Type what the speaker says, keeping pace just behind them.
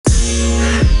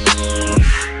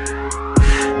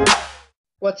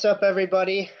What's up,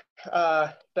 everybody?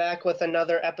 Back with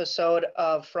another episode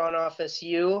of Front Office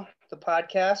U, the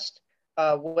podcast.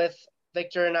 With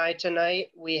Victor and I tonight,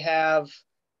 we have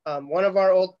one of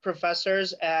our old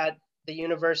professors at the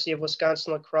University of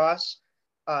Wisconsin-La Crosse,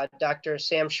 Dr.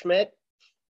 Sam Schmidt.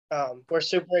 We're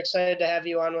super excited to have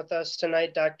you on with us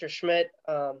tonight, Dr. Schmidt.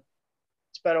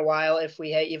 It's been a while if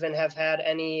we even have had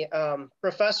any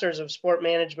professors of sport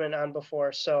management on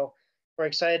before, so we're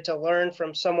excited to learn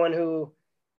from someone who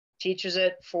teaches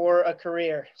it for a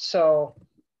career. So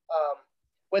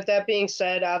with that being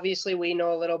said, obviously we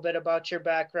know a little bit about your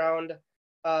background,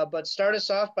 but start us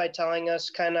off by telling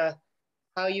us kind of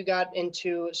how you got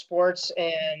into sports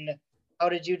and how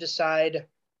did you decide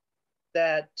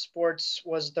that sports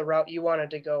was the route you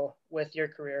wanted to go with your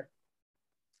career?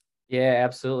 Yeah,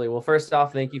 absolutely. Well, first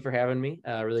off, thank you for having me.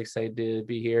 Really excited to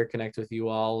be here, connect with you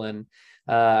all. And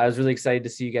I was really excited to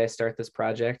see you guys start this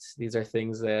project. These are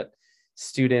things that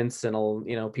students and,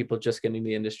 people just getting into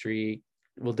the industry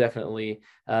will definitely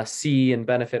see and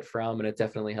benefit from. And it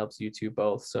definitely helps you two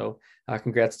both. So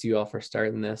congrats to you all for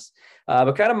starting this.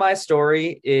 But kind of my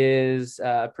story is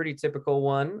a pretty typical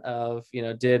one of,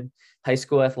 did high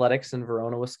school athletics in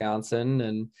Verona, Wisconsin,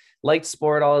 and liked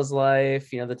sport all his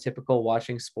life, the typical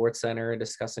watching Sports Center,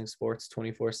 discussing sports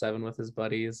 24/7 with his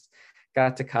buddies.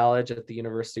 Got to college at the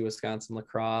University of Wisconsin-La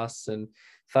Crosse and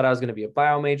thought I was going to be a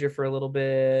bio major for a little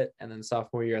bit. And then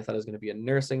sophomore year, I thought I was going to be a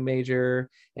nursing major,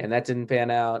 and that didn't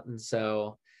pan out. And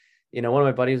so, one of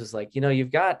my buddies was like, you've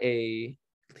got a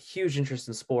huge interest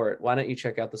in sport. Why don't you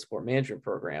check out the sport management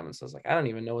program? And so I was like, I don't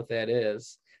even know what that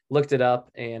is. Looked it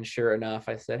up, and sure enough,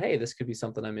 I said, hey, this could be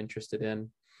something I'm interested in.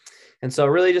 And so I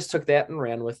really just took that and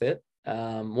ran with it.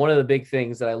 One of the big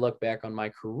things that I look back on my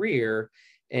career,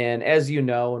 and as you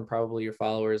know, and probably your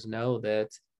followers know, that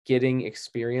getting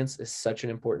experience is such an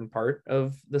important part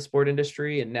of the sport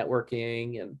industry, and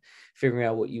networking and figuring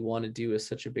out what you want to do is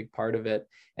such a big part of it.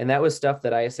 And that was stuff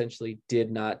that I essentially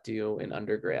did not do in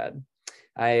undergrad.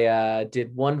 I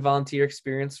did one volunteer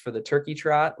experience for the turkey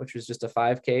trot, which was just a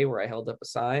 5K where I held up a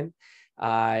sign.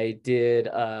 I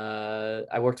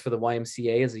worked for the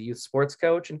YMCA as a youth sports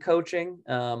coach and coaching,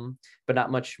 but not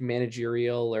much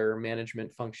managerial or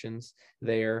management functions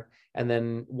there. And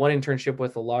then one internship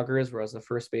with the Loggers, where I was the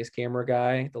first base camera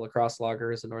guy, the lacrosse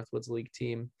Loggers, the Northwoods League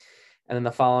team. And then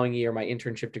the following year, my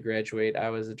internship to graduate, I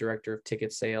was the director of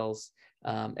ticket sales.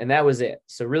 And that was it.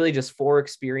 So really just 4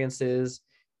 experiences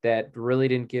that really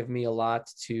didn't give me a lot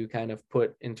to kind of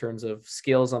put in terms of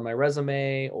skills on my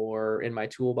resume or in my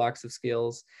toolbox of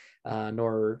skills,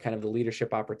 nor kind of the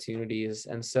leadership opportunities.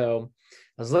 And so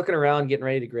I was looking around, getting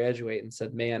ready to graduate, and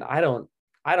said, man, I don't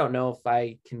know if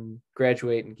I can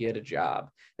graduate and get a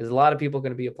job. There's a lot of people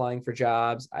going to be applying for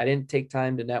jobs. I didn't take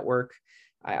time to network.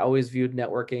 I always viewed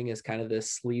networking as kind of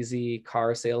this sleazy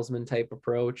car salesman type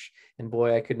approach. And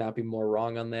boy, I could not be more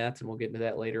wrong on that. And we'll get into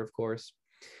that later, of course.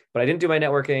 But I didn't do my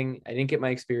networking. I didn't get my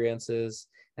experiences.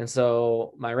 And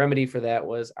so my remedy for that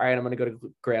was, all right, I'm going to go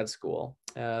to grad school.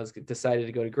 I decided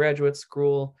to go to graduate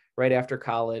school right after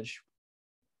college,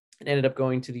 and ended up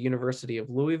going to the University of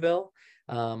Louisville,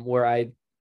 where I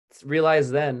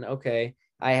realized then, okay,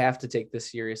 I have to take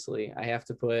this seriously. I have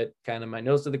to put kind of my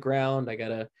nose to the ground. I got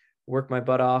to work my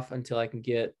butt off until I can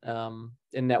get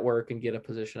in network and get a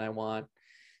position I want.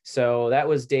 So that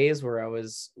was days where I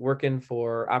was working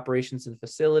for operations and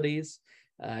facilities.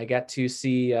 I got to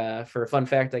see, for a fun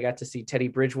fact, I got to see Teddy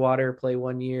Bridgewater play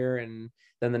one year. And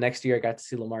then the next year I got to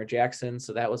see Lamar Jackson.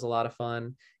 So that was a lot of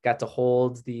fun. Got to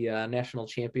hold the national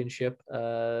championship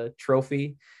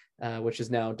trophy, which is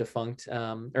now defunct,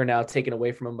 or now taken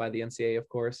away from him by the NCAA, of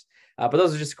course. But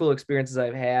those are just cool experiences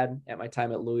I've had at my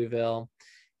time at Louisville,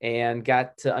 and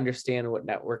got to understand what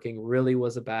networking really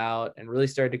was about and really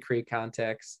started to create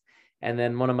contacts. And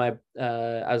then I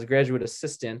was a graduate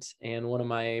assistant, and one of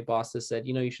my bosses said,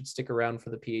 you should stick around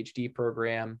for the PhD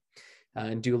program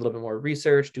and do a little bit more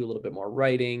research, do a little bit more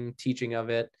writing, teaching of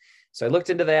it. So I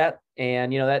looked into that,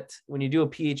 and that when you do a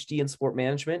PhD in sport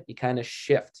management, you kind of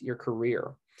shift your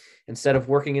career. Instead of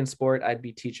working in sport, I'd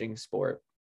be teaching sport.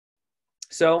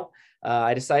 So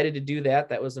I decided to do that.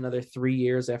 That was another 3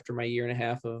 years after my 1.5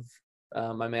 years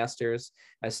of my master's.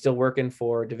 I was still working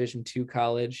for Division II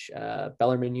college,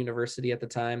 Bellarmine University at the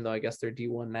time, though I guess they're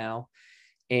D1 now.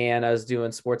 And I was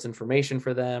doing sports information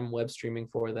for them, web streaming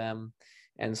for them.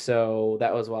 And so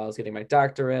that was while I was getting my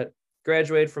doctorate.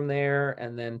 Graduated from there,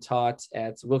 and then taught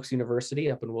at Wilkes University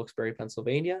up in Wilkes-Barre,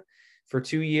 Pennsylvania for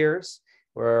 2 years.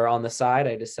 Where on the side,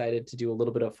 I decided to do a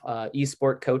little bit of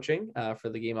esport coaching for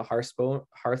the game of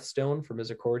Hearthstone for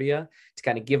Misericordia, to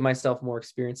kind of give myself more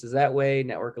experiences that way,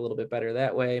 network a little bit better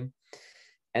that way.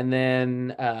 And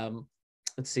then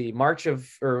let's see,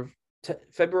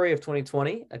 February of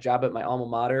 2020, a job at my alma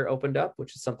mater opened up,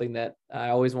 which is something that I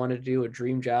always wanted to do. A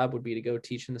dream job would be to go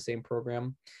teach in the same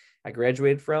program I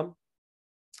graduated from.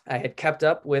 I had kept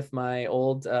up with my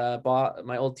old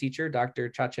teacher, Dr.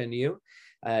 Cha-Chen Yu.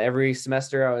 Every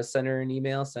semester, I was sending her an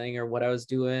email saying her what I was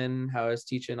doing, how I was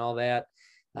teaching, all that,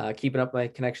 keeping up my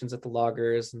connections at the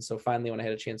loggers. And so finally, when I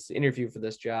had a chance to interview for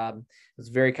this job, I was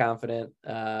very confident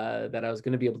that I was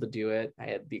going to be able to do it. I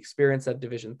had the experience at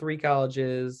Division III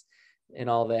colleges and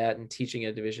all that, and teaching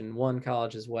at Division I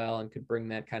college as well, and could bring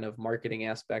that kind of marketing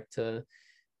aspect to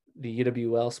the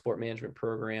UWL sport management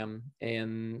program.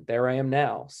 And there I am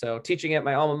now. So teaching at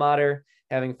my alma mater,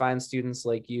 having fine students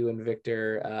like you and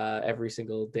Victor every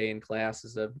single day in class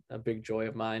is a big joy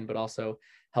of mine, but also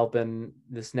helping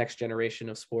this next generation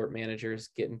of sport managers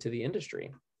get into the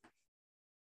industry.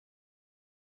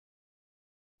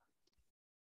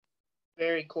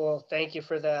 Very cool. Thank you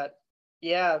for that.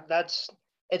 Yeah,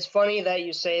 it's funny that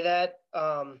you say that,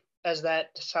 as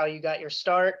that's how you got your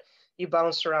start. You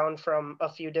bounced around from a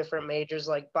few different majors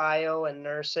like bio and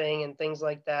nursing and things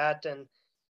like that, and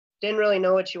didn't really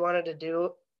know what you wanted to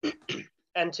do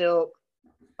until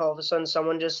all of a sudden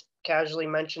someone just casually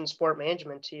mentioned sport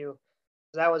management to you.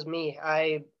 That was me.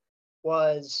 At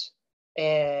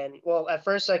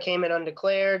first I came in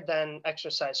undeclared, then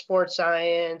exercise sports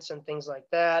science and things like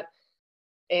that.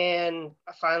 And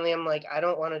finally, I'm like, I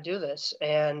don't want to do this.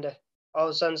 And all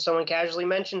of a sudden, someone casually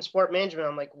mentioned sport management.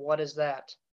 I'm like, what is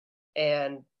that?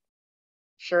 And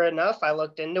sure enough, I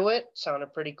looked into it.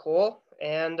 Sounded pretty cool.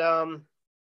 And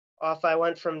off I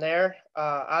went from there.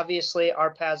 Obviously,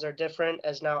 our paths are different,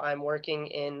 as now I'm working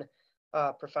in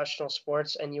professional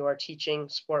sports and you are teaching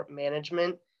sport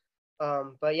management.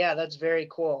 But yeah, that's very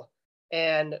cool.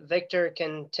 And Victor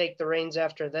can take the reins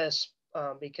after this,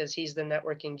 because he's the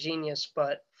networking genius.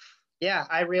 But yeah,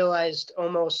 I realized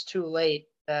almost too late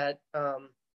that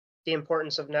the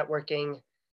importance of networking.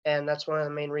 And that's one of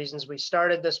the main reasons we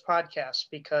started this podcast,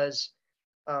 because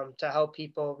to help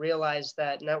people realize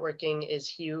that networking is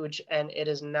huge, and it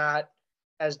is not,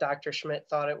 as Dr. Schmidt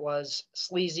thought it was,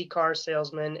 sleazy car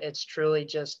salesman. It's truly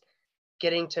just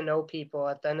getting to know people.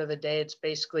 At the end of the day, it's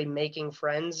basically making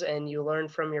friends, and you learn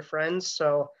from your friends.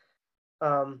 So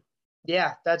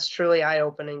yeah, that's truly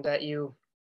eye-opening that you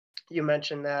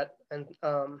mentioned that. And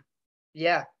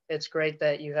yeah, it's great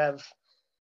that you have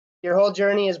your whole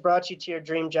journey has brought you to your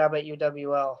dream job at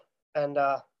UWL. And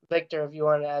Victor, if you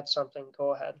want to add something,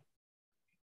 go ahead.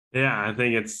 Yeah, I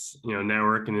think it's,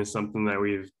 networking is something that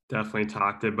we've definitely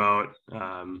talked about,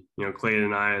 Clayton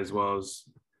and I, as well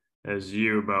as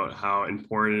you, about how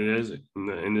important it is in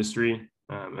the industry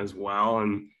as well.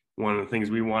 And one of the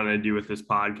things we want to do with this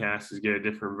podcast is get a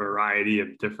different variety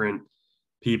of different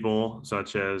people,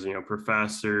 such as,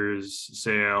 professors,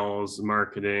 sales,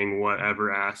 marketing,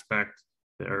 whatever aspect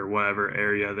or whatever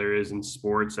area there is in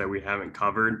sports that we haven't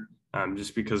covered.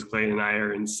 Just because Clayton and I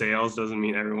are in sales doesn't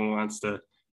mean everyone wants to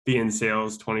be in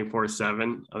sales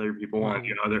 24/7. Other people want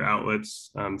other outlets,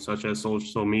 such as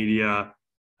social media.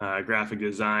 Graphic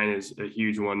design is a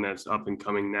huge one that's up and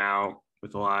coming now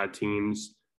with a lot of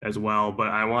teams as well. But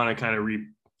I want to kind of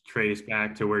retrace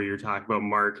back to where you're talking about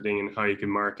marketing and how you can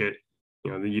market,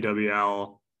 the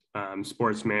UWL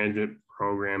sports management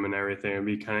program and everything. I'd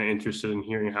be kind of interested in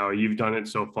hearing how you've done it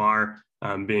so far,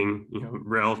 being,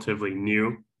 relatively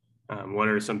new. What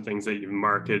are some things that you've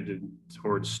marketed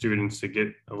towards students to get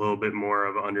a little bit more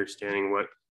of understanding what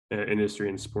industry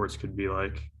and sports could be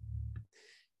like?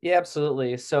 Yeah,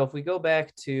 absolutely. So if we go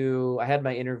back to, I had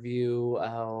my interview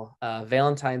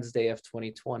Valentine's Day of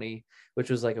 2020, which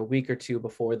was like a week or two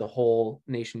before the whole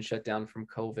nation shut down from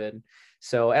COVID.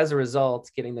 So as a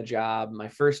result, getting the job, my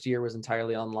first year was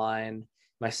entirely online.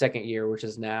 My second year, which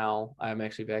is now, I'm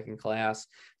actually back in class.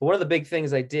 But one of the big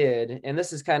things I did, and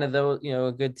this is kind of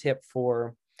a good tip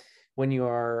for when you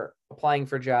are applying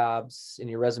for jobs in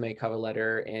your resume cover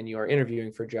letter and you are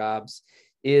interviewing for jobs,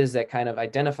 is that kind of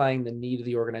identifying the need of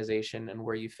the organization and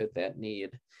where you fit that need.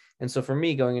 And so for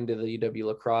me, going into the UW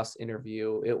La Crosse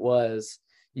interview, it was,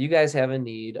 you guys have a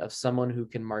need of someone who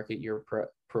can market your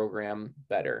program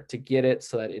better, to get it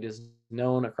so that it is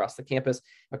known across the campus,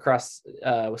 across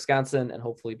Wisconsin, and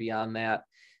hopefully beyond that.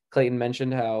 Clayton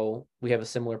mentioned how we have a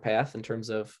similar path in terms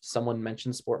of someone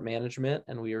mentioned sport management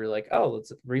and we were like, oh,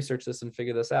 let's research this and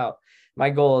figure this out. My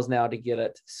goal is now to get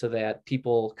it so that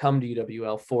people come to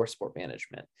UWL for sport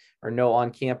management or know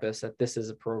on campus that this is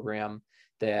a program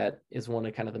that is one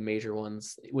of kind of the major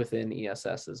ones within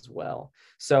ESS as well.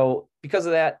 So because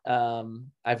of that,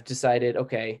 I've decided,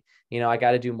 okay, I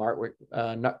got to do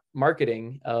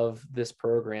marketing of this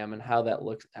program and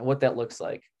what that looks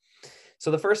like. So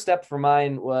the first step for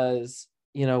mine was,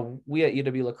 we at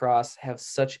UW La Crosse have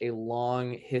such a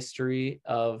long history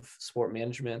of sport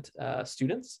management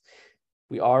students.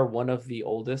 We are one of the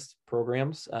oldest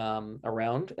programs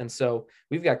around. And so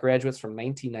we've got graduates from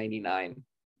 1999,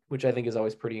 which I think is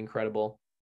always pretty incredible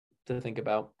to think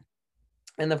about.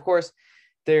 And of course,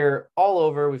 they're all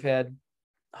over. We've had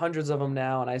hundreds of them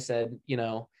now. And I said,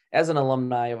 as an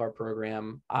alumni of our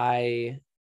program,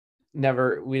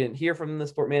 we didn't hear from the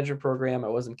sport management program. I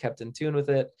wasn't kept in tune with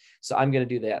it. So I'm going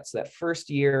to do that. So that first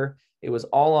year, it was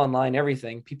all online,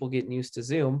 everything, people getting used to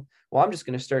Zoom. Well, I'm just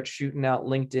going to start shooting out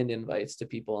LinkedIn invites to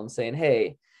people and saying,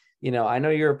 hey, I know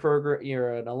you're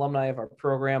an alumni of our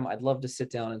program. I'd love to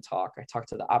sit down and talk. I talked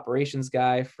to the operations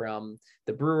guy from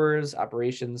the Brewers,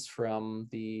 operations from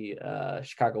the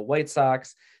Chicago White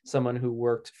Sox, someone who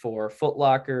worked for Foot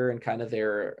Locker and kind of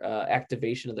their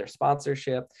activation of their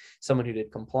sponsorship, someone who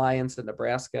did compliance in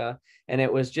Nebraska. And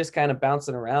it was just kind of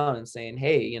bouncing around and saying,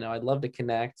 hey, I'd love to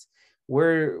connect.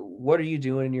 What are you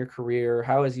doing in your career?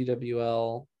 How has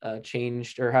UWL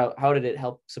changed, or how did it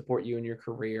help support you in your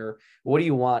career? What do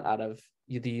you want out of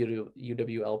the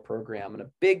UWL program? And a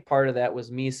big part of that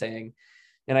was me saying,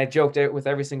 and I joked with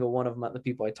every single one of the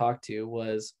people I talked to,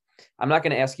 was, I'm not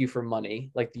going to ask you for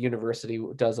money like the university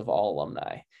does of all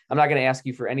alumni. I'm not going to ask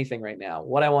you for anything right now.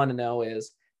 What I want to know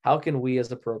is, how can we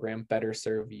as a program better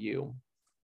serve you?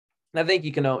 And I think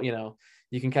you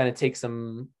can kind of take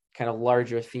some kind of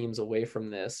larger themes away from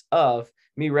this, of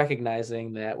me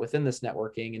recognizing that within this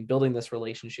networking and building this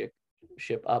relationship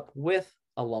up with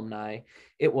alumni,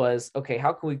 it was, okay,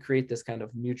 how can we create this kind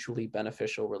of mutually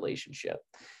beneficial relationship?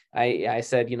 I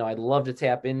said, I'd love to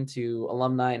tap into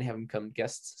alumni and have them come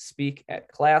guest speak at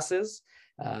classes,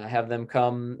 have them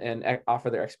come and offer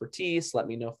their expertise, let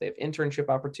me know if they have internship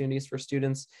opportunities for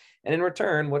students. And in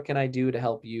return, what can I do to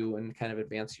help you and kind of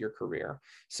advance your career?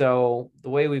 So the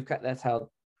way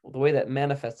the way that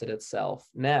manifested itself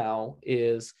now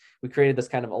is we created this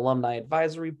kind of alumni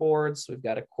advisory board. So we've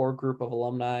got a core group of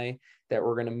alumni that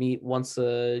we're going to meet once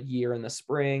a year in the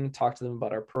spring, talk to them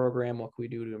about our program, what can we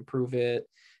do to improve it,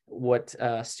 what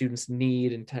students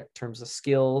need in terms of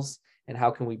skills, and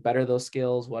how can we better those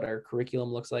skills, what our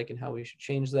curriculum looks like and how we should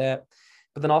change that.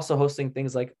 But then also hosting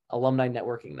things like alumni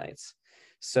networking nights.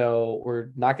 So we're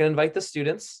not going to invite the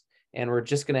students, and we're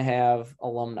just going to have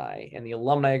alumni, and the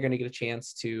alumni are going to get a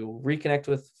chance to reconnect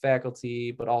with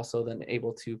faculty, but also then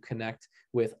able to connect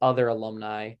with other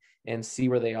alumni and see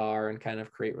where they are and kind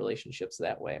of create relationships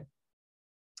that way.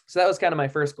 So that was kind of my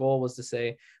first goal, was to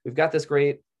say, we've got this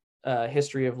great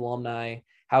history of alumni.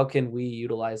 How can we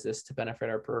utilize this to benefit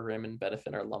our program and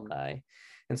benefit our alumni?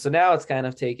 And so now it's kind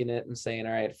of taking it and saying,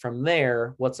 all right, from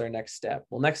there, what's our next step?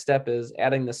 Well, next step is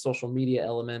adding the social media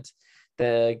element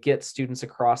to get students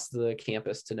across the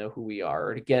campus to know who we are,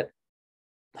 or to get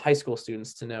high school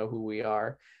students to know who we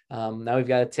are. Now we've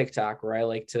got a TikTok where I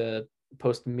like to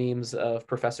post memes of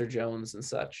Professor Jones and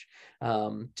such,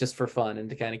 just for fun and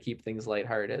to kind of keep things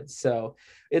lighthearted. So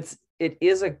it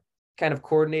is a kind of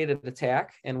coordinated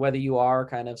attack. And whether you are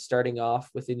kind of starting off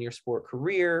within your sport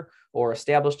career or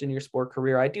established in your sport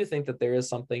career, I do think that there is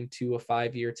something to a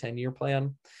 5-year, 10-year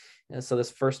plan. And so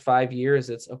this first 5 years,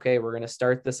 it's okay, we're going to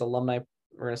start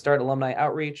alumni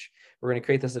outreach. We're going to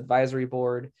create this advisory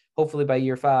board. Hopefully by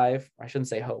year 5, I shouldn't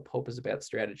say hope is a bad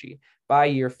strategy. By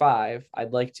year 5,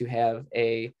 I'd like to have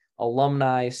a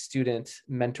alumni student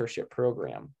mentorship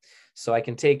program. So I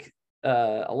can take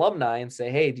alumni and say,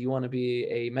 hey, do you want to be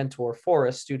a mentor for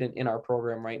a student in our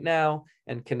program right now,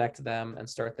 and connect them and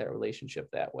start that relationship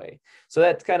that way. So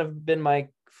that's kind of been my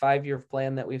 5-year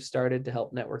plan that we've started to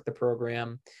help network the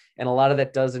program. And a lot of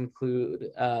that does include,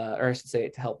 or I should say,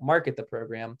 to help market the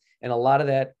program. And a lot of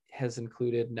that has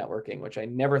included networking, which I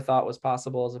never thought was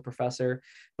possible as a professor,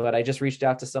 but I just reached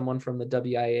out to someone from the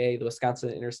WIA, the Wisconsin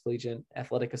Intercollegiate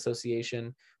Athletic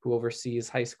Association, who oversees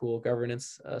high school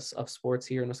governance of sports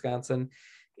here in Wisconsin.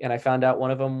 And I found out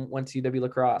one of them went to UW La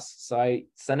Crosse. So I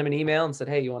sent him an email and said,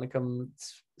 hey, you want to come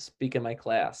speak in my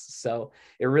class? So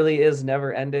it really is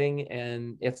never ending,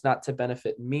 and it's not to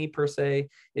benefit me per se.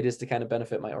 It is to kind of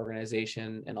benefit my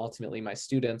organization and ultimately my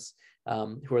students,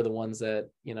 who are the ones that,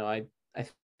 I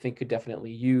think could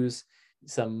definitely use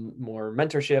some more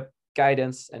mentorship,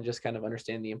 guidance, and just kind of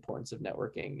understand the importance of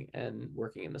networking and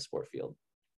working in the sport field.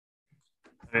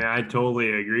 I totally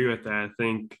agree with that. I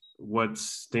think what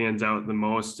stands out the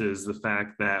most is the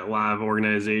fact that a lot of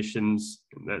organizations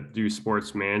that do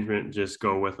sports management just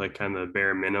go with like kind of the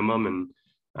bare minimum.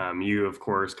 And you, of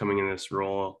course, coming in this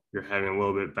role, you're having a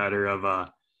little bit better of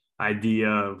a idea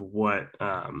of what,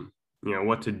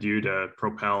 what to do to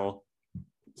propel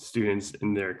students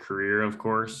in their career, of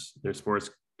course, their sports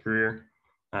career.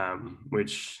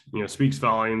 which, speaks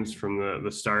volumes from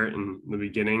the start and the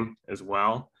beginning as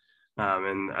well.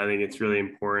 And I think it's really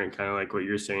important, kind of like what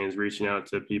you're saying, is reaching out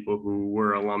to people who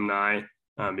were alumni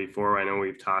before. I know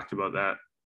we've talked about that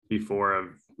before, of,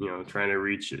 trying to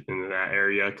reach into that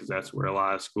area, because that's where a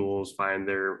lot of schools find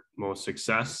their most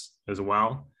success as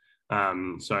well.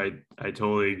 So I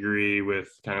totally agree with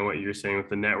kind of what you're saying with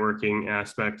the networking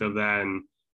aspect of that. And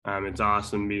it's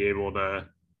awesome to be able to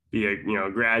be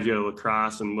a graduate of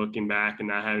lacrosse and looking back and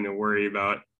not having to worry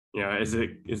about, is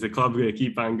the club going to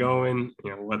keep on going,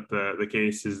 what the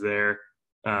case is there.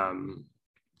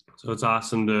 So it's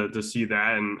awesome to see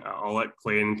that. And I'll let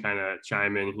Clayton kind of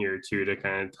chime in here too, to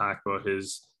kind of talk about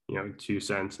his, 2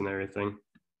 cents and everything.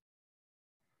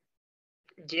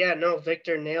 Yeah, no,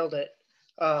 Victor nailed it.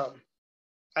 I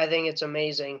think it's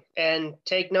amazing. And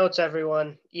take notes,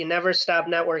 everyone. You never stop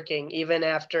networking, even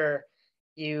after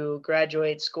you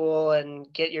graduate school and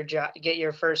get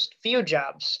your first few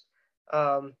jobs.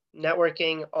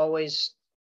 Networking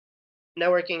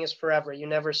is forever. You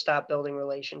never stop building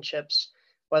relationships,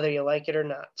 whether you like it or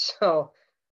not. So,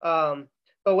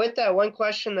 but with that, one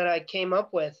question that I came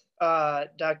up with,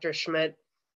 Dr. Schmidt,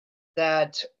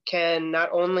 that can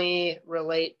not only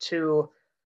relate to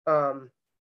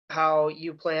how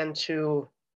you plan to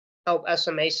help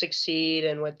SMA succeed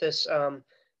and with this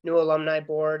new alumni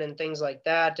board and things like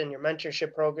that and your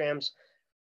mentorship programs,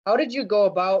 how did you go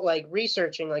about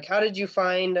researching? How did you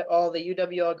find all the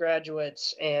UWL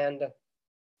graduates and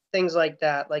things like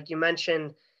that? Like you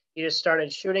mentioned, you just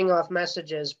started shooting off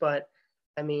messages, but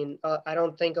I mean, I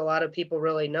don't think a lot of people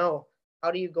really know. How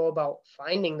do you go about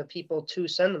finding the people to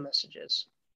send the messages?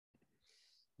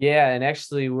 Yeah, and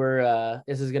actually we're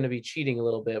this is going to be cheating a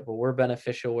little bit, but we're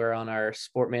beneficial where on our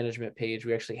sport management page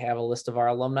we actually have a list of our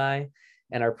alumni,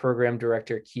 and our program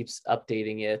director keeps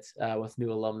updating it with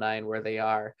new alumni and where they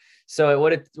are. So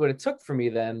what it took for me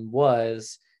then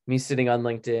was me sitting on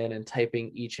LinkedIn and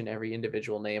typing each and every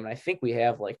individual name, and I think we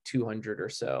have like 200 or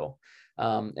so,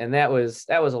 and that was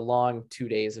a long 2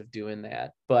 days of doing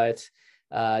that. But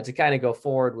to kind of go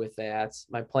forward with that,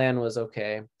 my plan was,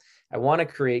 okay, I want to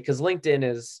create, because LinkedIn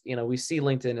is, we see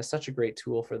LinkedIn as such a great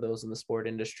tool for those in the sport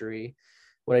industry.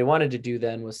 What I wanted to do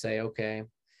then was say, okay,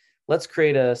 let's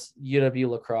create a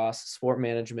UW Lacrosse sport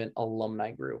management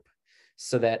alumni group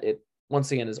so that it,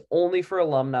 once again, is only for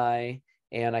alumni.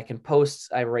 And I can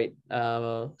post, I write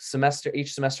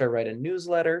each semester I write a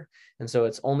newsletter. And so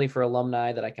it's only for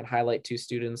alumni that I can highlight to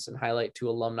students and highlight to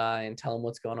alumni and tell them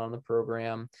what's going on in the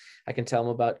program. I can tell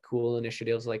them about cool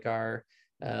initiatives like our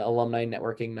alumni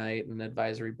networking night and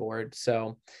advisory board.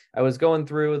 So I was going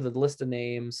through the list of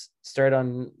names, started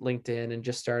on LinkedIn, and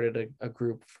just started a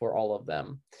group for all of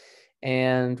them.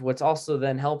 And what's also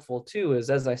then helpful too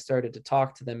is as I started to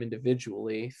talk to them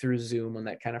individually through Zoom in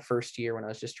that kind of first year when I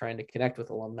was just trying to connect with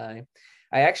alumni,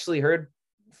 I actually heard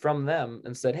from them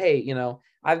and said, hey,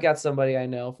 I've got somebody I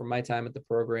know from my time at the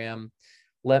program.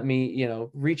 Let me,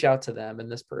 reach out to them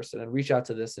and this person and reach out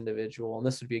to this individual. And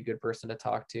this would be a good person to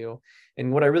talk to.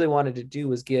 And what I really wanted to do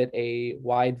was get a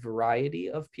wide variety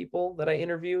of people that I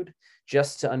interviewed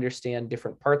just to understand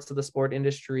different parts of the sport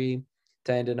industry,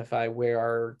 to identify where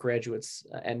our graduates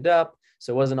end up.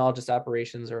 So it wasn't all just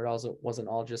operations, or it also wasn't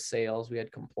all just sales. We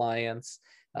had compliance.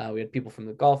 We had people from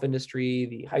the golf industry,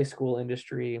 the high school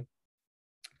industry,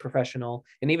 professional,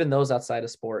 and even those outside of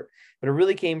sport. But it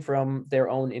really came from their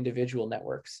own individual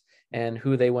networks and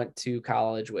who they went to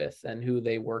college with and who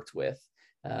they worked with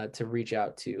to reach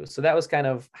out to. So that was kind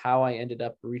of how I ended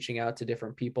up reaching out to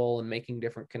different people and making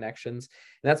different connections.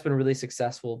 And that's been really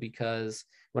successful because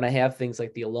when I have things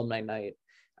like the alumni night,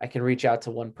 I can reach out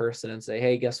to one person and say,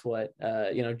 hey, guess what?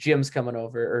 Jim's coming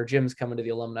over, or Jim's coming to the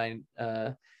alumni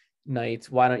night.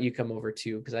 Why don't you come over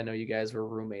too? Because I know you guys were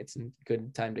roommates and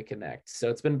good time to connect. So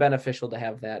it's been beneficial to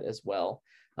have that as well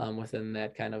within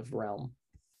that kind of realm.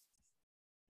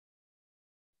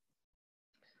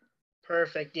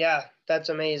 Perfect. Yeah, that's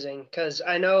amazing. Because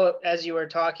I know as you were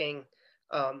talking,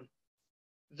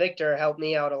 Victor helped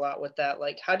me out a lot with that.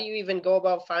 Like, how do you even go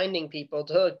about finding people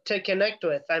to connect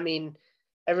with? I mean,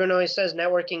 everyone always says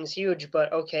networking is huge,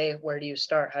 but okay, where do you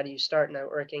start? How do you start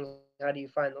networking? How do you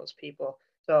find those people?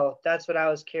 So that's what I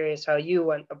was curious how you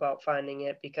went about finding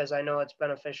it, because I know it's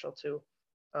beneficial to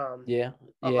a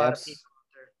lot of people.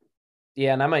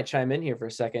 Yeah, and I might chime in here for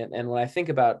a second. And when I think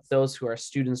about those who are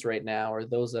students right now, or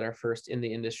those that are first in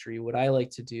the industry, what I like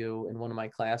to do in one of my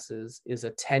classes is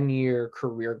a 10-year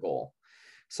career goal.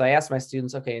 So I ask my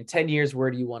students, okay, in 10 years, where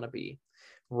do you want to be?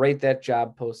 Write that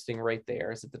job posting right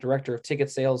there. Is it the director of ticket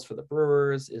sales for the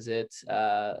Brewers? Is it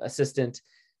assistant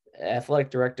athletic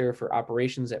director for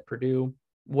operations at Purdue?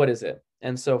 What is it?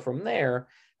 And so from there,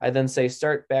 I then say,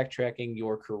 start backtracking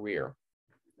your career.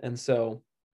 And so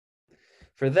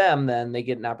for them, then they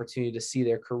get an opportunity to see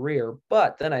their career.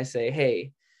 But then I say,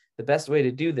 hey, the best way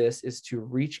to do this is to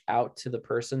reach out to the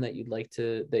person that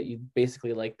you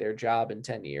basically like their job in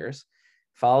 10 years,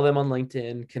 follow them on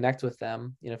LinkedIn, connect with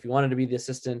them. If you wanted to be the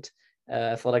assistant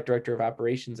athletic director of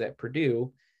operations at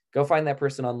Purdue, go find that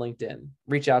person on LinkedIn,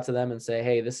 reach out to them and say,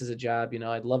 hey, this is a job,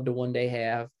 I'd love to one day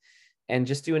have, and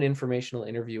just do an informational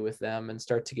interview with them and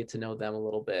start to get to know them a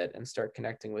little bit and start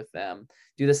connecting with them.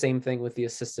 Do the same thing with the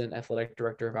assistant athletic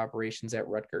director of operations at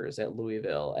Rutgers, at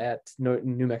Louisville, at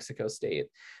New Mexico State.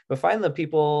 But find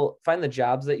the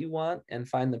jobs that you want and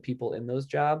find the people in those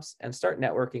jobs and start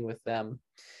networking with them.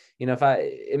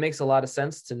 It makes a lot of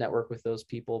sense to network with those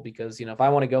people because, if I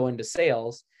want to go into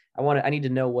sales, I need to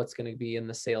know what's going to be in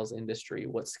the sales industry,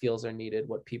 what skills are needed,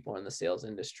 what people are in the sales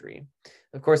industry.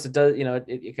 Of course, it does,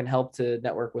 it can help to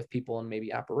network with people in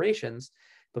maybe operations,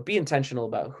 but be intentional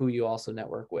about who you also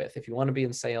network with. If you want to be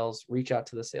in sales, reach out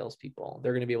to the salespeople.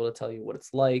 They're going to be able to tell you what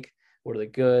it's like, what are the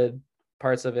good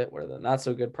parts of it, what are the not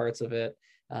so good parts of it.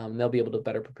 They'll be able to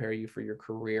better prepare you for your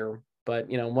career. But,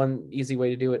 one easy way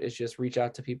to do it is just reach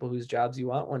out to people whose jobs you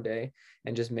want one day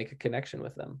and just make a connection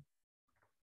with them.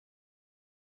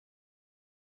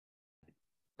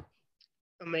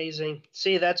 Amazing.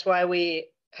 See, that's why we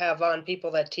have on people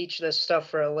that teach this stuff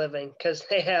for a living, because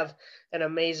they have an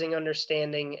amazing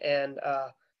understanding and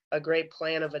a great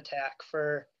plan of attack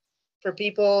for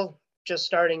people just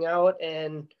starting out,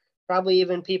 and probably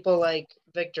even people like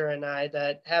Victor and I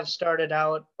that have started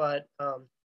out but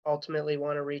ultimately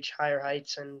want to reach higher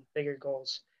heights and bigger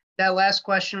goals. That last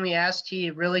question we asked,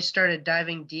 he really started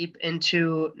diving deep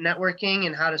into networking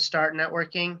and how to start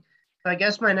networking. So I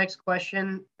guess my next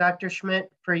question, Dr.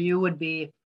 Schmidt, for you would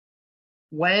be,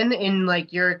 when in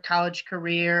your college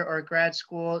career or grad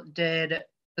school did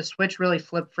the switch really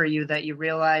flip for you that you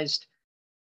realized,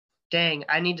 dang,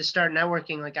 I need to start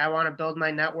networking. I want to build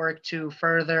my network to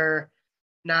further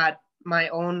not my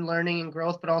own learning and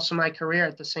growth, but also my career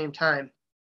at the same time?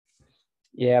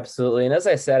 Yeah, absolutely. And as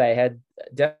I said, I had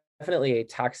definitely a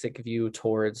toxic view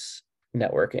towards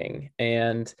networking,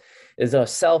 and as though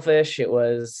selfish, it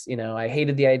was, I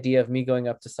hated the idea of me going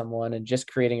up to someone and just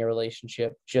creating a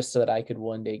relationship just so that I could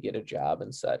one day get a job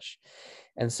and such.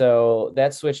 And so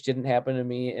that switch didn't happen to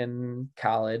me in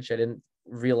college. I didn't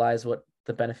realize what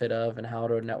the benefit of and how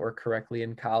to network correctly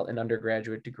in an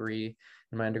undergraduate degree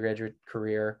in my undergraduate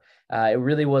career. It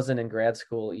really wasn't in grad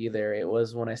school either. It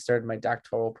was when I started my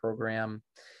doctoral program.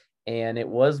 And it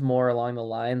was more along the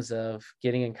lines of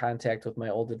getting in contact with my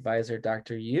old advisor,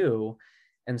 Dr. Yu,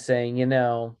 and saying,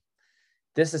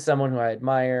 this is someone who I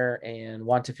admire and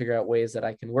want to figure out ways that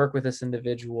I can work with this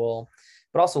individual,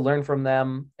 but also learn from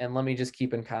them. And let me just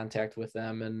keep in contact with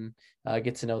them and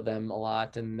get to know them a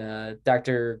lot. And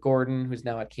Dr. Gordon, who's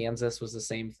now at Kansas, was the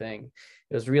same thing.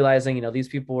 It was realizing, these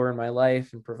people were in my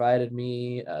life and provided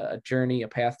me a journey, a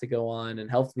path to go on, and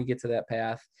helped me get to that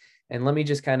path. And let me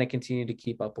just kind of continue to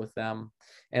keep up with them.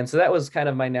 And so that was kind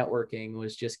of my networking,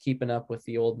 was just keeping up with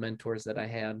the old mentors that I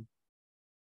had.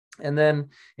 And then,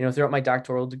 throughout my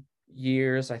doctoral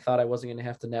years, I thought I wasn't going to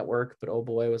have to network, but oh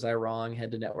boy, was I wrong. I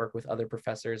had to network with other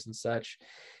professors and such.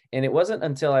 And it wasn't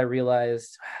until I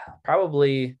realized, it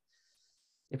probably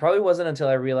wasn't until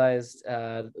I realized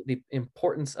the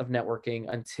importance of networking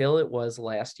until it was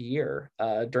last year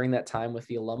during that time with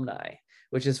the alumni,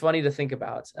 which is funny to think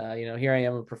about. Here I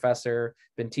am, a professor,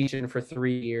 been teaching for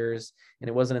 3 years, and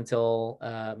it wasn't until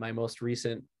my most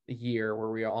recent year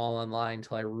where we are all online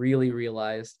until I really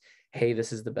realized, hey,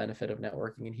 this is the benefit of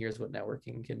networking, and here's what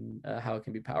networking can, how it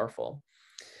can be powerful.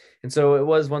 And so it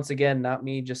was, once again, not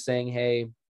me just saying, hey,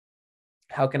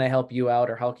 how can I help you out,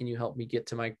 or how can you help me get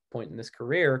to my point in this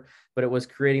career? But it was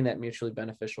creating that mutually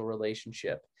beneficial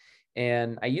relationship.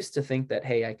 And I used to think that,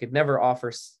 hey, I could never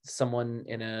offer someone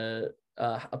in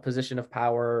a position of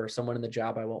power or someone in the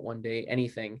job I want one day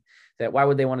anything, that why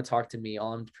would they want to talk to me?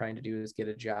 All I'm trying to do is get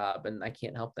a job, and I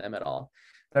can't help them at all.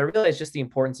 But I realized just the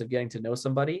importance of getting to know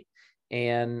somebody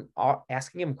and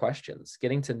asking them questions,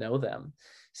 getting to know them,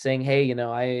 saying, hey,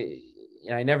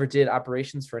 I never did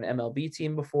operations for an MLB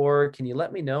team before. Can you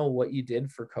let me know what you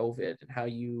did for COVID and how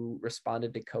you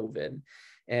responded to COVID?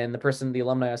 And the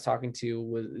alumni I was talking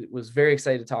to was very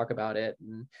excited to talk about it.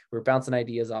 And we were bouncing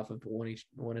ideas off of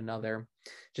one another.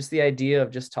 Just the idea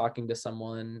of just talking to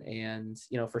someone, and,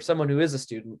 for someone who is a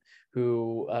student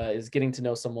who is getting to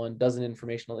know someone, does an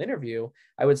informational interview,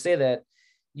 I would say that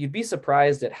you'd be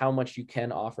surprised at how much you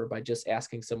can offer by just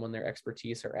asking someone their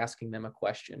expertise or asking them a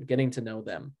question, getting to know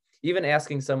them. Even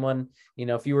asking someone,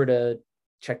 if you were to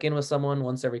check in with someone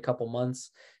once every couple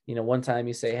months. One time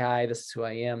you say, hi, this is who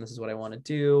I am. This is what I want to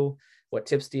do. What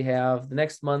tips do you have? The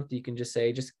next month you can just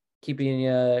say, just keeping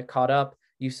you caught up.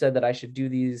 You said that I should do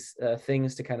these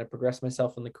things to kind of progress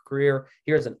myself in the career.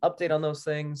 Here's an update on those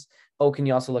things. Oh, can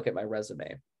you also look at my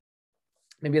resume?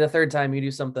 Maybe the third time you do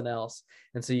something else.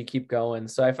 And so you keep going.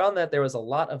 So I found that there was a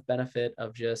lot of benefit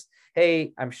of just,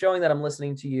 hey, I'm showing that I'm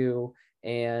listening to you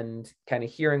and kind of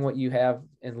hearing what you have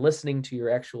and listening to your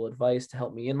actual advice to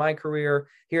help me in my career.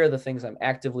 Here are the things I'm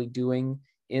actively doing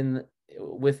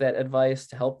with that advice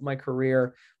to help my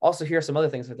career. Also, here are some other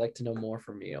things I'd like to know more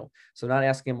from you. So not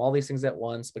asking them all these things at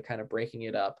once, but kind of breaking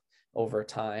it up over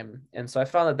time. And so I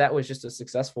found that that was just a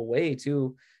successful way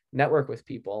to network with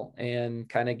people and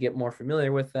kind of get more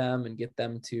familiar with them and get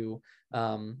them to,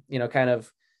 kind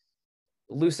of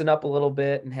loosen up a little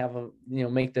bit and have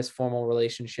make this formal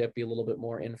relationship be a little bit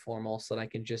more informal, so that I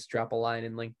can just drop a line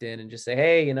in LinkedIn and just say,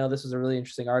 hey, this is a really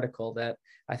interesting article that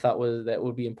I thought that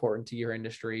would be important to your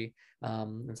industry.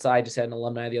 And so I just had an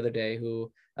alumni the other day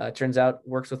who turns out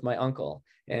works with my uncle,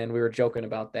 and we were joking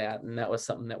about that. And that was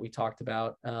something that we talked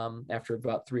about after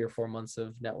about 3 or 4 months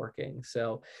of networking.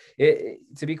 So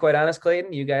to be quite honest,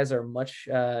 Clayton, you guys are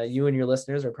you and your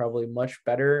listeners are probably much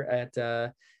better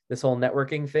at this whole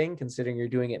networking thing, considering you're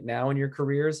doing it now in your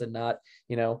careers and not,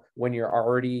 when you're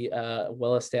already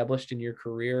well established in your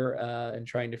career and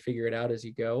trying to figure it out as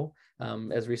you go,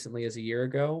 as recently as a year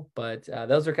ago. But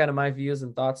those are kind of my views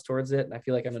and thoughts towards it. And I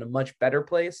feel like I'm in a much better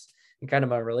place in kind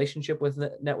of my relationship with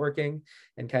networking,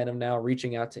 and kind of now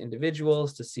reaching out to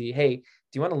individuals to see, hey, do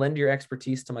you want to lend your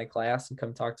expertise to my class and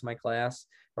come talk to my class?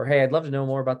 Or, hey, I'd love to know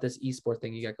more about this esport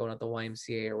thing you got going at the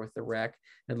YMCA or with the rec.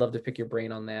 I'd love to pick your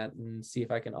brain on that and see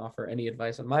if I can offer any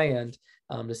advice on my end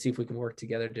to see if we can work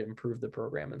together to improve the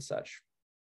program and such.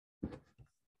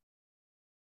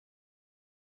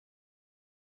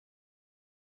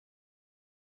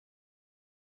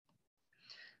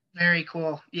 Very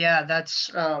cool. Yeah,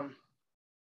 that's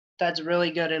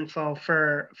really good info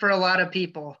for a lot of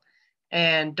people.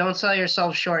 And don't sell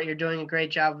yourself short. You're doing a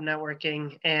great job of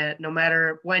networking, and no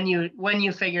matter when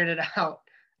you figured it out,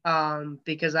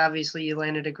 because obviously you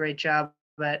landed a great job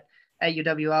at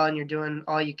UWL, and you're doing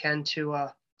all you can to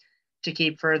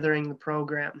keep furthering the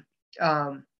program.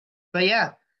 But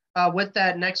yeah, with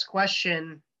that next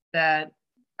question that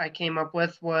I came up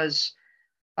with was,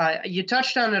 you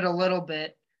touched on it a little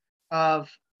bit, of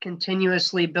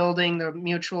continuously building the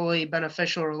mutually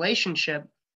beneficial relationship.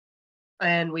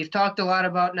 And we've talked a lot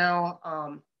about now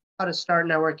how to start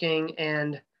networking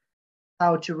and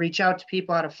how to reach out to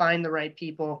people, how to find the right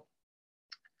people.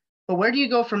 But where do you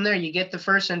go from there? You get the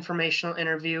first informational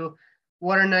interview.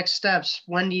 What are next steps?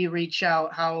 When do you reach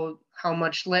out? How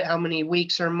many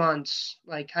weeks or months?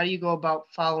 Like, how do you go about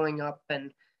following up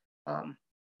and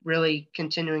really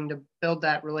continuing to build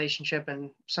that relationship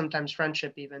and sometimes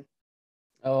friendship even?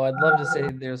 Oh, I'd love to say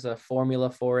there's a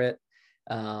formula for it.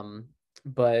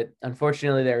 But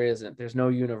unfortunately there isn't. There's no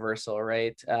universal,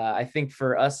 right? I think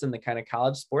for us in the kind of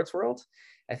college sports world,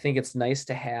 I think it's nice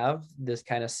to have this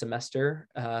kind of semester.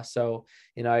 So,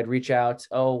 I'd reach out,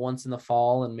 once in the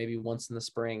fall and maybe once in the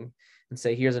spring, and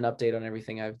say, here's an update on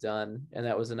everything I've done. And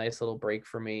that was a nice little break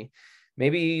for me.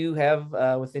 Maybe you have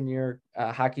within your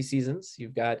hockey seasons,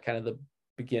 you've got kind of the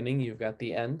beginning, you've got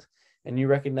the end, and you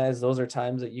recognize those are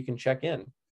times that you can check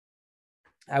in.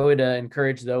 I would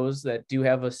encourage those that do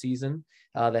have a season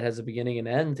that has a beginning and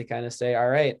end to kind of say, all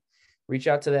right, reach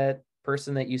out to that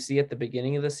person that you see at the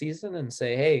beginning of the season and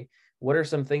say, hey, what are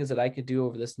some things that I could do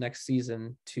over this next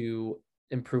season to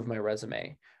improve my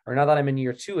resume? Or now that I'm in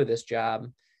year 2 of this job,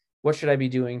 what should I be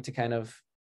doing to kind of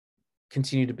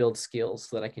continue to build skills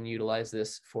so that I can utilize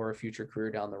this for a future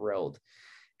career down the road?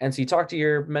 And so you talk to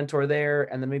your mentor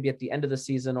there, and then maybe at the end of the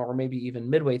season, or maybe even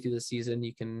midway through the season,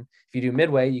 you can, if you do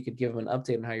midway, you could give them an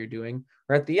update on how you're doing.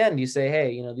 Or at the end, you say,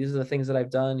 hey, these are the things that I've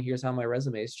done. Here's how my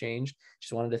resume has changed.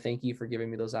 Just wanted to thank you for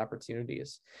giving me those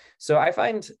opportunities. So I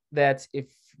find that if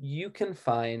you can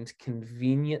find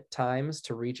convenient times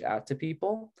to reach out to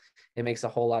people, it makes a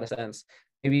whole lot of sense.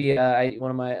 Maybe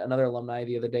another alumni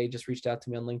the other day just reached out to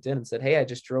me on LinkedIn and said, hey, I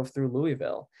just drove through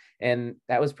Louisville. And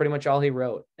that was pretty much all he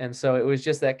wrote. And so it was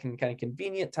just that kind of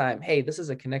convenient time. Hey, this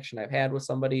is a connection I've had with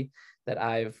somebody that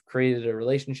I've created a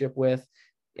relationship with.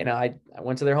 I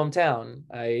went to their hometown.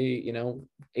 I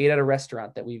ate at a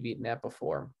restaurant that we've eaten at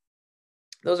before.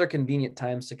 those are convenient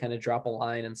times to kind of drop a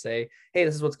line and say, hey,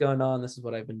 this is what's going on. This is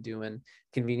what I've been doing.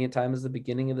 Convenient time is the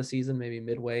beginning of the season, maybe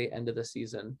midway, end of the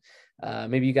season.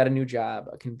 Maybe you got a new job,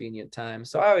 a convenient time.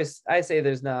 So I say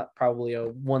there's not probably a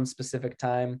one specific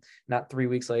time, not 3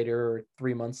 weeks later or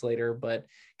 3 months later, but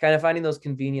kind of finding those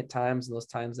convenient times and those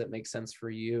times that make sense for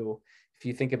you. If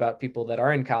you think about people that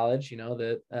are in college,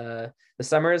 that the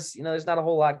summers, there's not a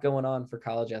whole lot going on for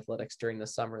college athletics during the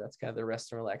summer. That's kind of the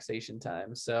rest and relaxation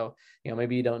time. So,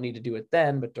 maybe you don't need to do it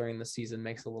then, but during the season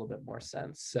makes a little bit more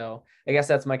sense. So I guess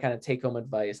that's my kind of take home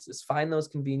advice, is find those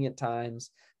convenient times,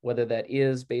 whether that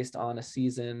is based on a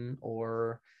season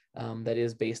or that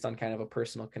is based on kind of a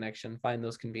personal connection. Find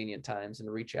those convenient times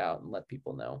and reach out and let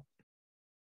people know.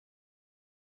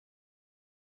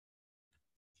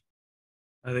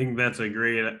 I think that's a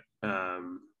great,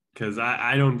 because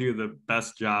I don't do the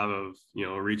best job of,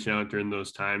 reaching out during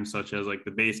those times, such as like the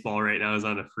baseball right now is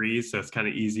on a freeze. So it's kind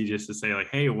of easy just to say like,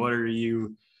 hey, what are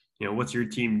you, what's your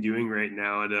team doing right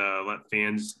now, to let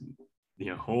fans,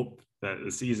 hope that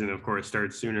the season, of course,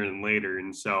 starts sooner than later.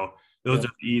 And so those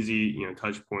are easy,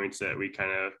 touch points that we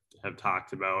kind of have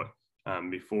talked about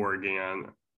before getting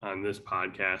on this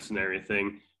podcast and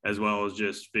everything, as well as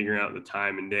just figuring out the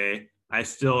time and day. I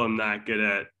still am not good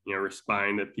at,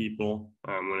 responding to people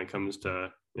when it comes to,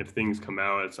 if things come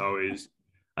out,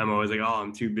 I'm always like, oh,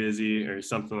 I'm too busy or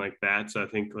something like that. So I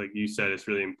think, like you said, it's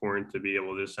really important to be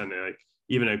able to send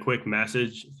even a quick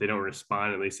message. If they don't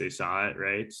respond, at least they saw it,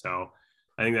 right? So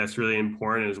I think that's really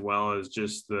important, as well as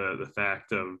just the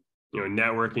fact of,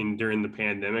 networking during the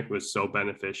pandemic was so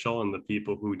beneficial, and the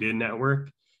people who did network,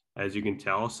 as you can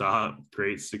tell, saw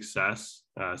great success,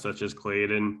 such as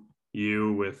Clayton,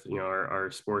 you with our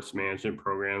sports management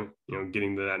program,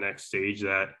 getting to that next stage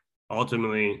that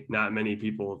ultimately not many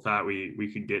people thought we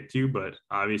could get to, but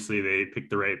obviously they picked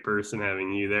the right person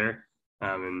having you there,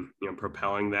 and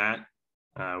propelling that,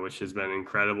 which has been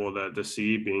incredible to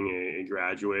see, being a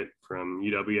graduate from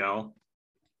UWL.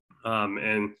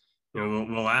 And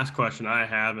the last question I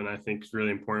have, and I think is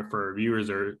really important for our viewers,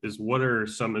 is what are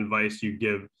some advice you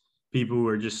give people who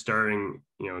are just starting,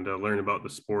 to learn about the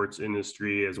sports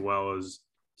industry, as well as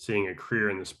seeing a career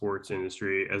in the sports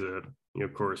industry as a,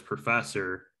 of course,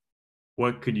 professor?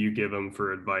 What could you give them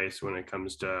for advice when it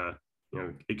comes to,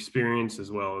 experience,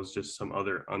 as well as just some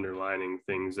other underlining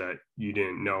things that you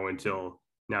didn't know until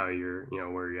now you're,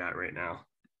 where you're at right now?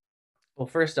 Well,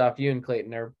 first off, you and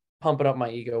Clayton are pumping up my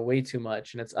ego way too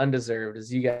much, and it's undeserved,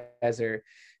 as you guys are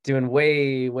doing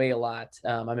way a lot.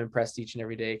 I'm impressed each and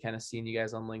every day, kind of seeing you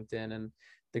guys on LinkedIn and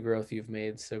the growth you've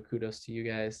made. So kudos to you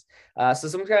guys. So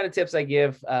some kind of tips I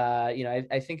give,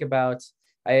 I think about,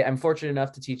 I'm fortunate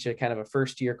enough to teach a kind of a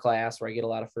first year class where I get a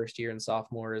lot of first year and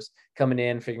sophomores coming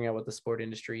in, figuring out what the sport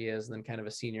industry is, and then kind of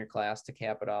a senior class to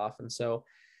cap it off. And so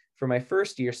for my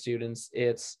first year students,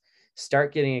 it's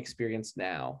start getting experience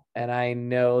now. And I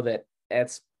know that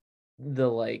that's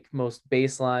the most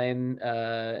baseline,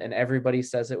 and everybody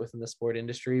says it within the sport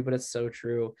industry, but it's so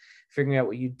true. Figuring out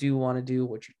what you do want to do,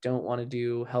 what you don't want to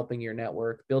do, helping your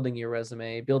network, building your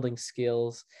resume, building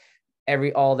skills,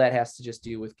 all that has to just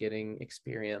do with getting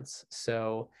experience.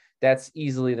 So that's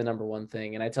easily the number one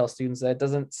thing. And I tell students that it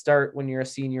doesn't start when you're a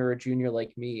senior or junior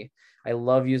like me. I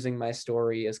love using my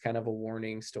story as kind of a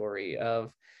warning story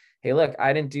of, hey, look,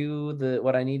 I didn't do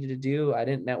what I needed to do. I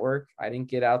didn't network. I didn't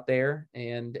get out there.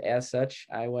 And as such,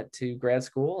 I went to grad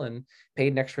school and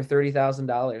paid an extra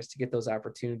 $30,000 to get those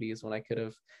opportunities when I could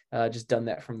have just done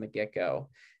that from the get-go.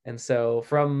 And so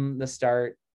from the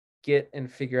start, get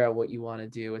and figure out what you want to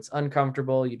do. It's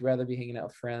uncomfortable. You'd rather be hanging out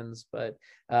with friends, but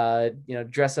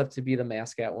dress up to be the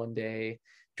mascot one day,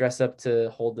 dress up to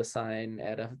hold the sign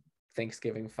at a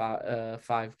Thanksgiving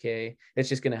 5K. It's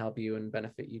just going to help you and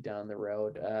benefit you down the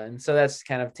road. And so that's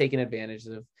kind of taking advantage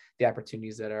of the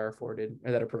opportunities that are afforded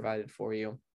or that are provided for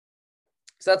you.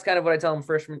 So that's kind of what I tell them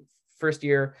first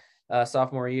year,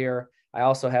 sophomore year. I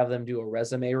also have them do a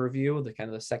resume review, the kind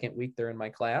of the second week they're in my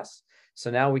class. So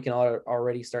now we can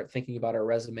already start thinking about our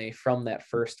resume from that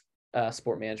first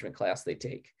sport management class they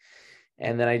take.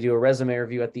 And then I do a resume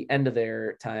review at the end of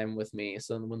their time with me.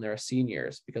 So when they're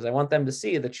seniors, because I want them to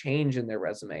see the change in their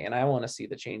resume, and I want to see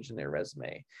the change in their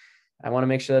resume. I want to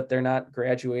make sure that they're not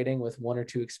graduating with 1 or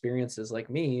 2 experiences like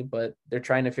me, but they're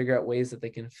trying to figure out ways that they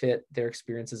can fit their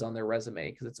experiences on their resume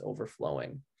because it's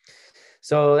overflowing.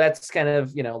 So that's kind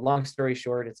of, long story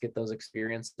short, it's get those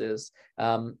experiences.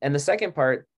 And the second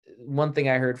part, one thing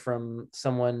I heard from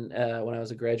someone when I was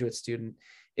a graduate student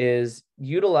is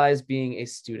utilize being a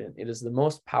student. It is the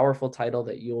most powerful title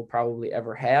that you'll probably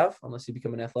ever have, unless you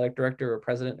become an athletic director or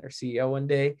president or CEO one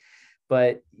day.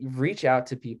 But reach out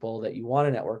to people that you want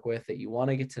to network with, that you want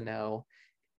to get to know,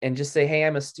 and just say, hey,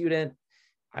 I'm a student,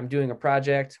 I'm doing a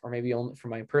project, or maybe only for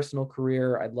my personal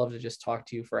career, I'd love to just talk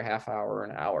to you for a half hour or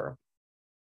an hour.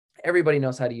 Everybody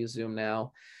knows how to use Zoom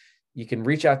now. You can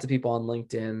reach out to people on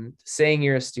LinkedIn. Saying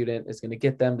you're a student is going to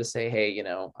get them to say, hey,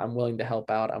 I'm willing to help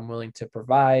out. I'm willing to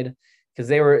provide, because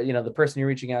they were, the person you're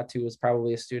reaching out to was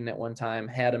probably a student at one time,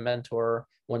 had a mentor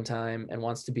one time, and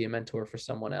wants to be a mentor for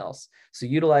someone else. So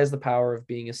utilize the power of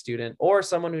being a student or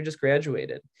someone who just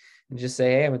graduated, and just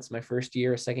say, hey, it's my first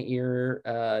year, second year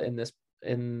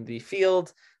in the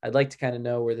field. I'd like to kind of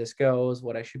know where this goes,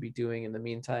 what I should be doing in the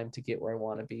meantime to get where I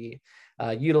want to be.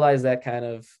 Utilize that kind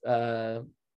of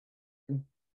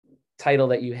title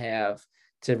that you have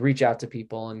to reach out to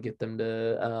people and get them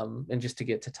to and just to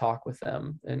get to talk with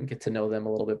them and get to know them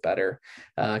a little bit better,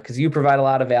 because you provide a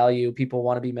lot of value. People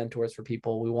want to be mentors for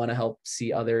people. We want to help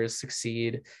see others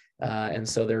succeed, and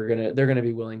so they're gonna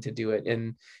be willing to do it.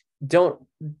 And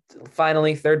final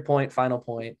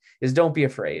point is, don't be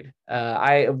afraid.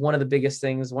 One of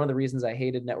the reasons I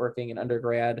hated networking in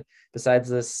undergrad, besides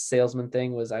this salesman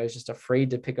thing, was I was just afraid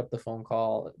to pick up the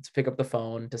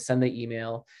phone, to send the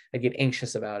email. I get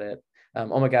anxious about it.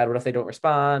 Oh my God, what if they don't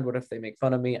respond? What if they make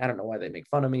fun of me? I don't know why they make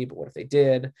fun of me, but what if they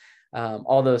did?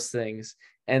 All those things.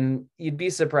 And you'd be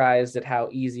surprised at how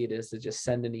easy it is to just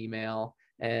send an email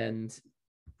and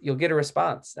you'll get a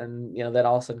response. And, that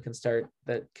all of a sudden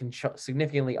can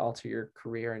significantly alter your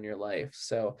career and your life.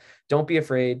 So don't be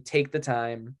afraid, take the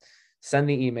time, send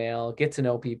the email, get to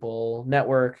know people,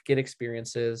 network, get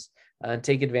experiences, and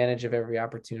take advantage of every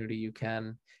opportunity you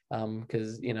can.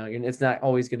 Because it's not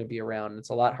always going to be around. It's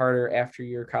a lot harder after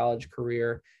your college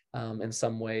career in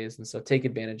some ways, and so take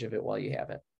advantage of it while you have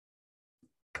it.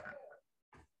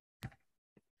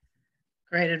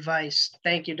 Great advice.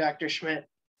 Thank you, Dr. Schmidt.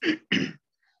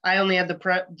 I only had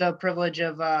the privilege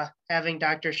of having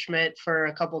Dr. Schmidt for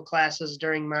a couple classes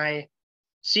during my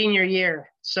senior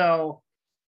year, so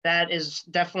that is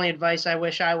definitely advice I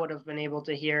wish I would have been able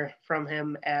to hear from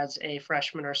him as a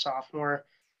freshman or sophomore.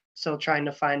 Still trying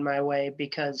to find my way,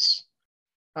 because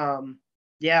as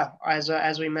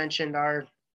we mentioned, our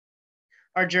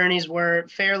journeys were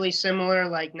fairly similar,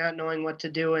 like not knowing what to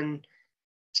do and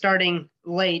starting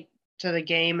late to the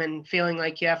game and feeling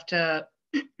like you have to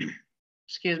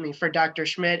for Dr.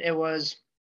 Schmidt, it was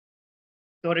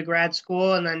go to grad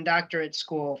school and then doctorate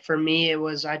school. For me, it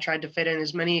was I tried to fit in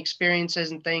as many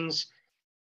experiences and things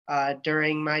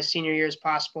during my senior year as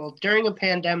possible during a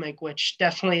pandemic, which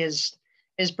definitely is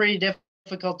pretty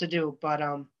difficult to do. But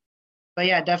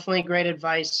yeah, definitely great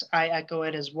advice. I echo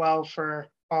it as well for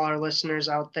all our listeners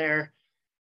out there.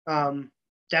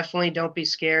 Definitely don't be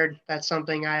scared. That's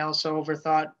something I also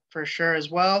overthought for sure as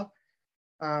well.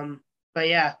 But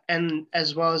yeah, and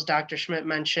as well as Dr. Schmidt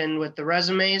mentioned with the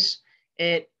resumes,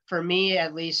 for me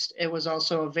at least, it was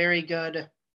also a very good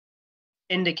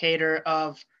indicator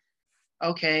of,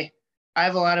 okay, I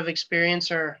have a lot of experience,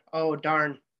 or, oh,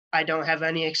 darn, I don't have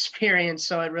any experience.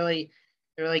 So it really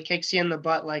kicks you in the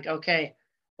butt, like, okay,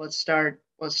 let's start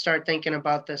thinking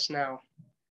about this now.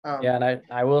 And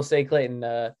I will say, Clayton,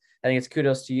 I think it's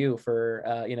kudos to you for,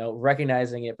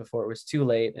 recognizing it before it was too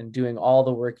late and doing all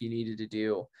the work you needed to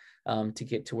do to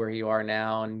get to where you are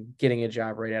now and getting a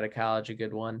job right out of college, a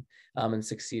good one, and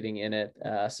succeeding in it.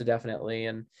 So definitely.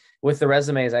 And with the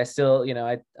resumes, I still,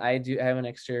 I do have an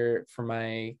extra for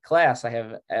my class.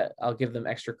 I'll give them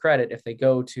extra credit if they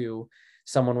go to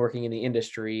someone working in the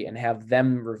industry and have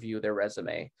them review their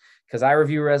resume, because I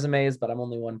review resumes, but I'm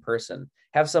only one person.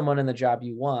 Have someone in the job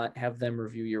you want, have them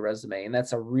review your resume. And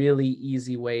that's a really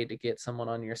easy way to get someone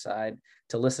on your side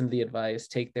to listen to the advice,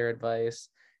 take their advice,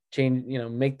 change,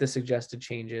 make the suggested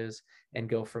changes and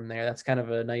go from there. That's kind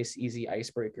of a nice, easy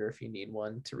icebreaker if you need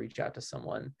one to reach out to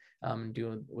someone,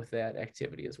 do with that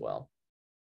activity as well.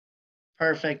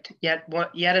 Perfect. Yet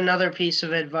another piece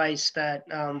of advice that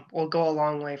will go a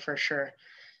long way for sure.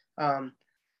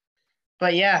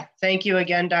 But yeah, thank you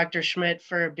again, Dr. Schmidt,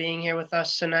 for being here with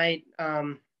us tonight.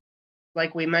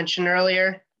 Like we mentioned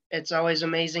earlier, it's always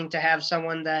amazing to have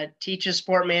someone that teaches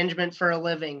sport management for a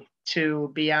living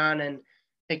to be on and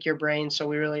pick your brain. So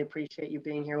we really appreciate you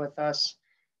being here with us.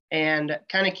 And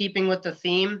kind of keeping with the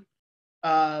theme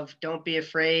of don't be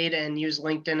afraid and use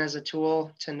LinkedIn as a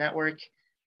tool to network.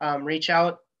 Reach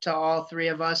out to all three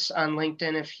of us on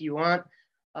LinkedIn if you want.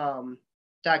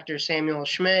 Dr. Samuel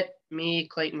Schmidt, me,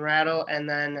 Clayton Rattle, and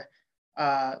then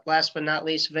last but not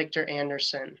least, Victor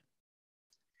Anderson.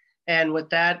 And with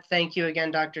that, thank you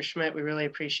again, Dr. Schmidt. We really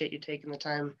appreciate you taking the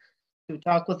time to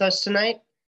talk with us tonight.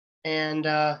 And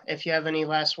if you have any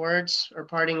last words or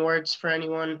parting words for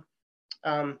anyone,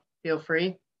 feel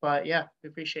free. But yeah, we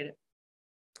appreciate it.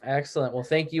 Excellent. Well,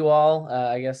 thank you all.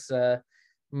 I guess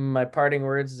My parting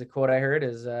words is a quote I heard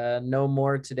is know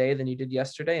more today than you did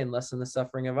yesterday and lessen the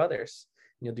suffering of others.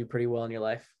 And you'll do pretty well in your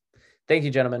life. Thank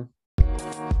you, gentlemen.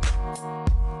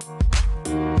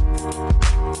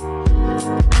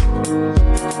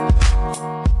 Thank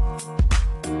you.